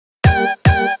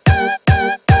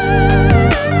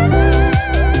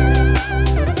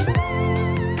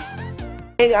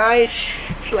Hey guys,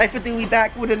 Schleifer, we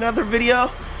back with another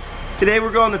video. Today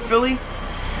we're going to Philly,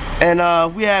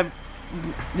 and we have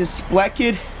this black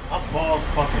kid. My balls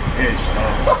fucking itch,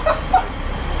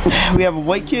 We have a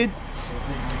white kid,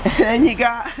 and then you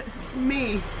got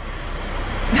me.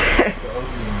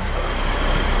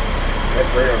 That's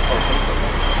rare.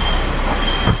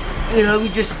 You know, we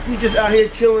just out here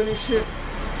chilling and shit.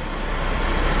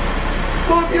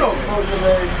 Fuck you, close your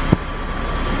legs.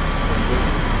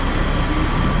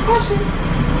 Push it.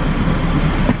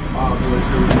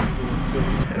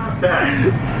 Not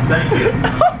bad. Thank you.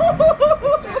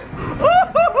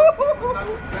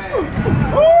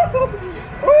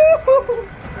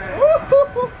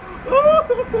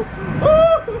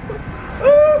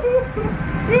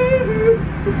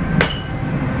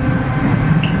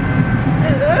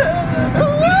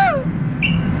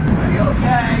 Are you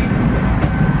okay?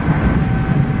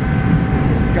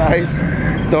 Guys,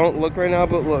 don't look right now,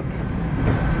 but look.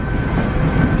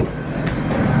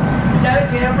 Is that a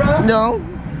camera? No. Is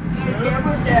that a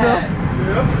camera? Dad?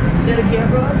 Yeah. Is that a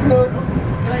camera? No.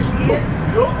 Can I see it?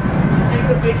 Yup. Take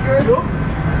a picture? Yup.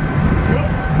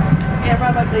 Camera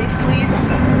on my face, please.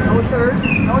 No shirt.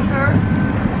 No shirt.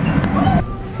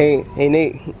 Hey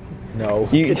Nate. No.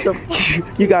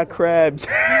 You got crabs.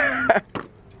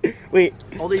 Wait.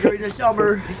 Only during the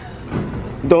summer.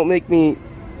 Don't make me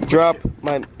drop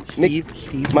my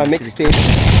mixtape.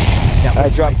 I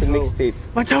dropped the mixtape.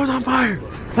 My toe's on fire.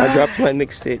 I dropped my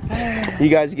mixtape. You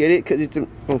guys get it? Cause it's a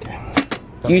okay.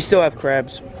 You still have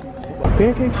crabs.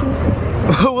 Pancake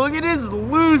shit? Look at this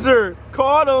loser.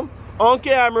 Caught him on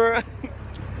camera.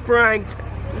 Pranked.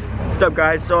 What's up,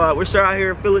 guys? So we're still out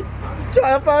here in Philly.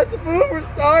 Trying to find some food. We're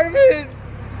starving.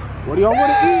 What do y'all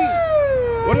want to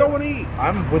eat? What do y'all want to eat?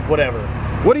 I'm with whatever.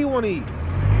 What do you want to eat?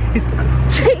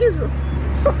 Jesus.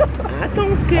 I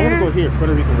don't I care. want to go here,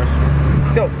 Puerto Rican restaurant.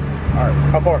 Let's go. All right.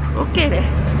 How far? Okay then.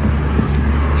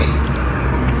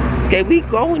 Okay, we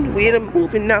going. We ain't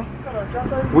moving now.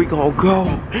 We gonna go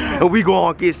and we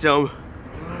gonna get some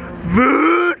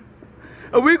food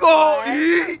and we gonna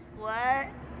eat. What?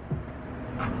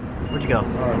 Where'd you go? All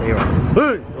right, there you are.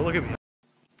 Hey, don't look at me.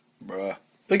 Bruh,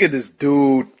 look at this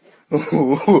dude.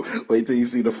 Wait till you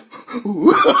see the.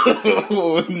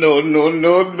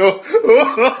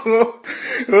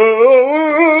 No.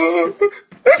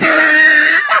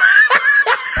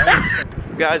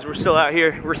 Guys, we're still out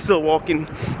here. We're still walking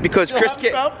because Chris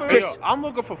can't. Hey, yo, I'm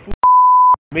looking for food.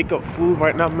 Make up food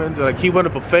right now, man. Like he went a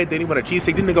buffet, then he went a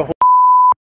cheesesteak. This nigga. What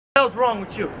the hell's wrong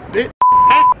with you?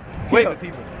 Wave at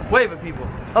people. Wave at people.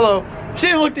 Hello.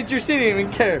 She looked at you. She didn't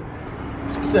even care.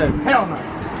 She said, "Hell no."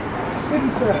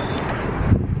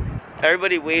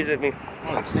 Everybody waves at me.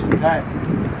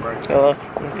 Hello.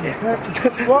 Okay.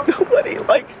 Nobody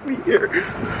likes me here.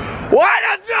 Why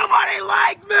does nobody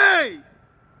like me?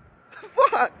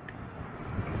 Fuck.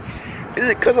 Is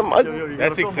it because I'm ugly?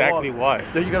 That's exactly why.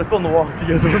 Yeah, you gotta film the walk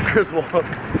together with Chris walk.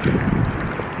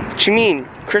 What you mean?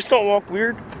 Chris don't walk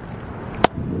weird?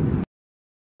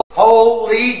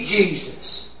 Holy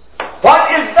Jesus. What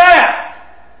is that?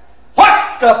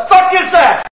 What the fuck is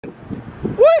that?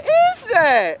 What is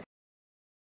that?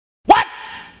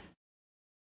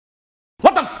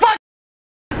 What the fuck?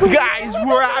 Guys,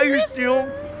 we're out here still.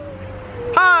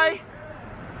 Hi.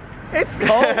 It's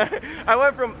cold. I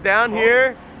went from down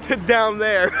here to down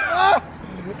there.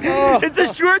 It's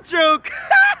a short joke.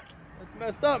 That's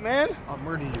messed up, man. I'll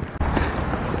murder you.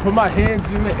 Put my hands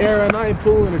in the air and I ain't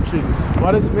pulling the trigger.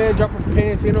 Why this man dropping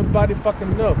pants? Ain't nobody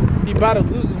fucking know. He about to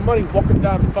lose his money walking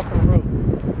down the fucking road.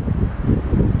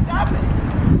 Stop it.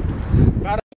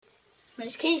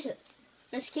 Miss Keisha.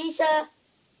 Miss Keisha.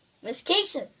 Miss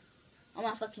Keisha. Oh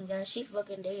my fucking god, she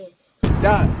fucking dead.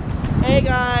 Die. Hey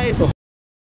guys.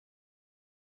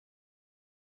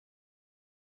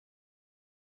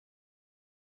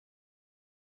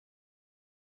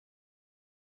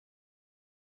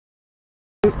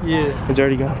 Yeah. It's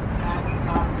already gone.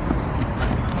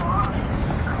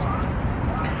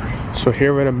 So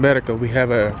here in America, we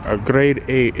have a grade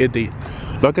A idiot.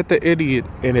 Look at the idiot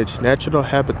in its natural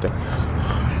habitat.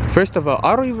 First of all,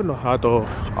 I don't even know how to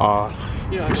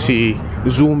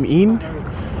zoom in.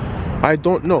 I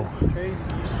don't know. Okay, you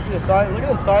should see the size. Look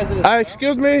at the size of this.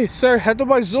 Excuse me, sir. How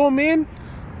do I zoom in?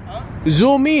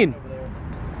 Zoom in.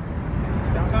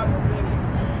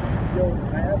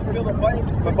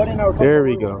 There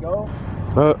we go.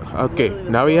 Okay,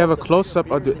 now we have a close-up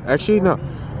of the. Actually, no.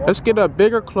 Let's get a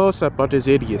bigger close-up of this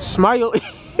idiot. Smile.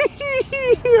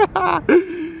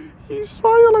 He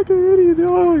smiled like an idiot.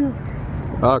 Oh, yeah.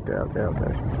 Okay.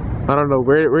 I don't know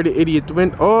where the idiot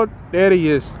went. Oh, there he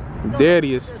is. There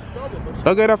he is.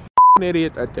 Look at that f***ing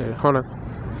idiot right there. Hold on.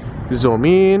 Zoom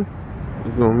in.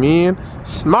 Zoom in.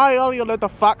 Smile, you little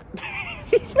fuck.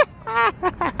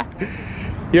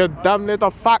 You dumb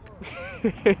little fuck.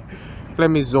 Let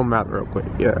me zoom out real quick.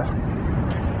 Yeah.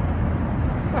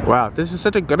 Wow, this is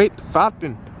such a great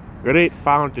fountain. Great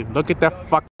fountain. Look at that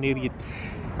fucking idiot.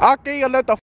 Okay, you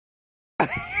little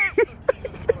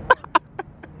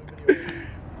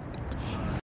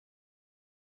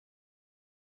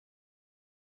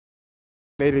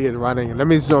idiot running. Let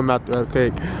me zoom out real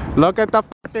quick. Look at the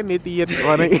fucking idiot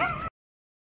running.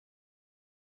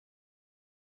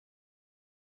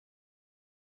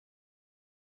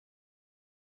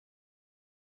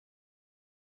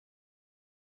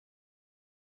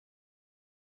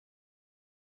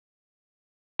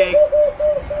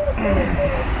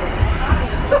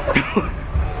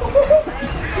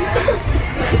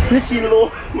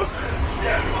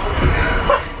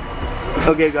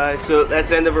 Okay guys, so that's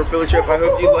the end of our Philly trip. I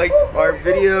hope you liked our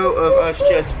video of us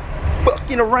just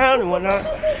fucking around and whatnot.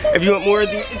 If you want more of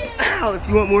these,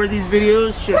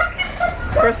 videos, just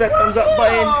press that thumbs up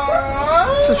button,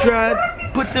 subscribe,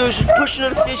 put those push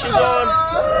notifications on,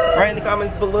 write in the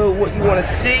comments below what you want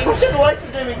to see. Oh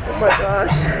my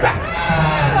gosh.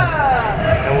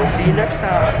 And we'll see you next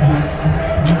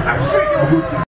time.